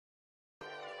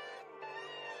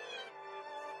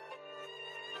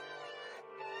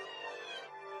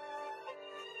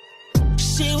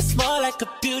She was more like a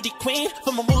beauty queen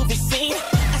from a movie scene.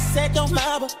 I said, don't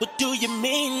mind, but what do you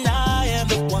mean? I am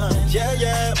the one, yeah,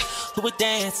 yeah, who would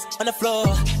dance on the floor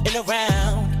and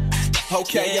around.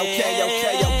 Okay,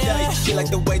 okay. She like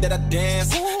the way that I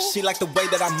dance. She like the way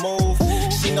that I move.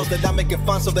 She knows that I'm making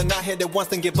fun, so then I hit it once,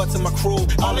 then give up to my crew.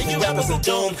 All of you rappers are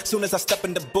doomed. Soon as I step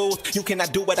in the booth, you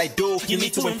cannot do what I do. You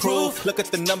need to improve. Look at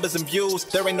the numbers and views.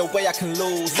 There ain't no way I can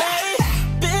lose. Hey,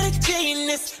 Billie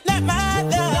genius, not my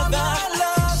lover.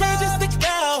 She's just the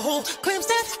girl who claims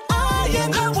that I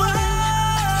am the one.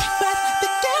 But the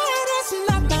girl that's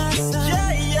not my son. Yeah.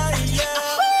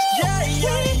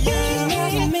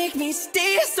 You make me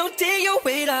stay, so take your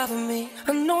weight off of me.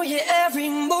 I know your every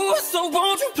move, so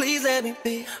won't you please let me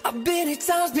be? I've been here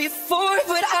times before,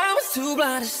 but I was too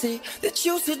blind to see that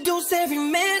you seduce every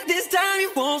man. This time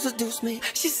you won't seduce me.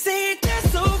 She said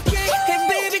that's okay. Hey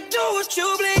baby, do what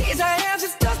you please. I have the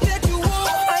stuff that you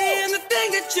want. I am the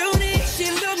thing that you need.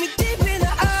 She looked me deep in the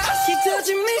eyes. She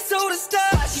touching me so to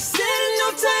start. She said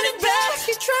no turning back.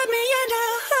 She tried me and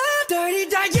I dirty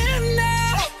Diana.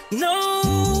 No.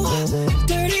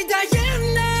 Dirty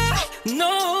Diana.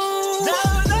 No.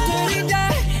 Dirty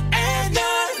Diana.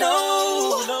 No.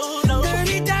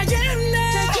 Dirty Diana.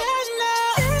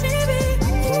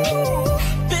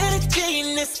 Billie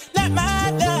genius, not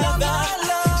my lover.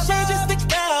 She's just the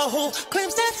girl who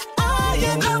claims that I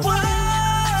am the one.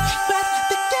 But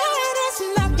the girl that's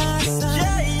not my son.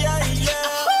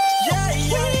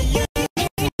 Yeah.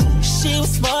 She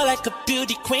was more like a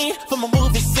beauty queen from a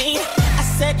movie scene. I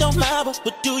said, don't mind, but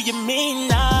what do you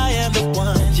mean? I am the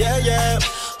one, yeah,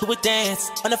 who would dance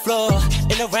on the floor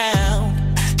and around.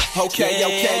 Okay.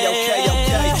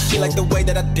 She like the way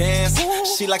that I dance.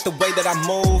 She like the way that I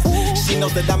move. She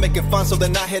knows that I'm making fun, so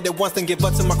then I hit it once, then give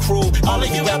up to my crew. All of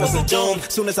you rappers are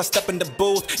doomed. Soon as I step in the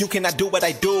booth, you cannot do what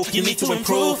I do. You need to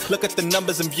improve. Look at the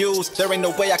numbers and views. There ain't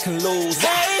no way I can lose.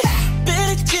 Hey,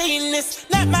 Billie genius,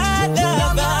 not my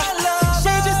lover.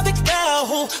 She's just the girl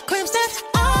who claims that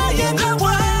I am the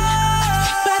one.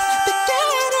 But the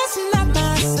girl that's not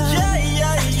my son. Yeah.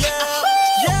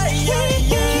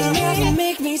 You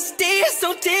make me stay,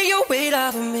 so take your weight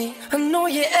off of me. I know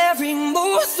your every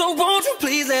move, so won't you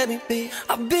please let me be?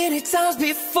 I've been here times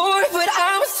before, but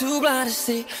I was too blind to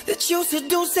see that you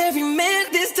seduce every man.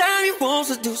 This time you won't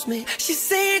seduce me. She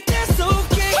said that's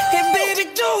okay. Hey baby,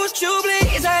 do what you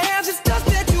please. I have the stuff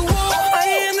that you want. I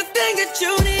am the thing that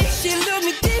you need.